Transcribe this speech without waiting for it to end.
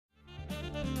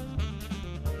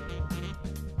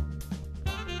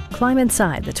climb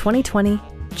inside the 2020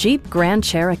 Jeep Grand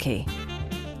Cherokee.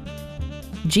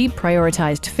 Jeep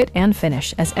prioritized fit and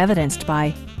finish as evidenced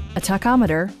by a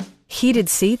tachometer, heated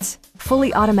seats,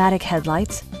 fully automatic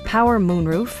headlights, power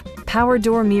moonroof, power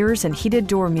door mirrors and heated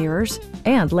door mirrors,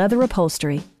 and leather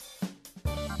upholstery.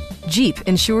 Jeep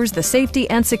ensures the safety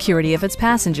and security of its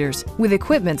passengers with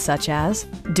equipment such as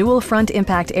dual front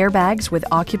impact airbags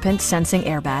with occupant sensing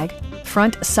airbag,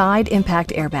 front side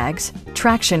impact airbags,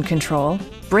 traction control,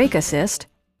 brake assist,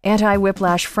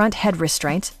 anti-whiplash front head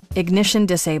restraints, ignition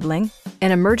disabling,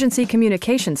 an emergency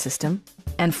communication system,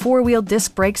 and four-wheel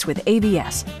disc brakes with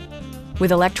ABS.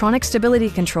 With electronic stability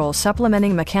control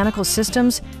supplementing mechanical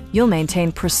systems, you'll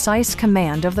maintain precise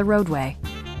command of the roadway.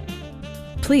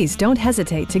 Please don't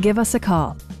hesitate to give us a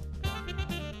call.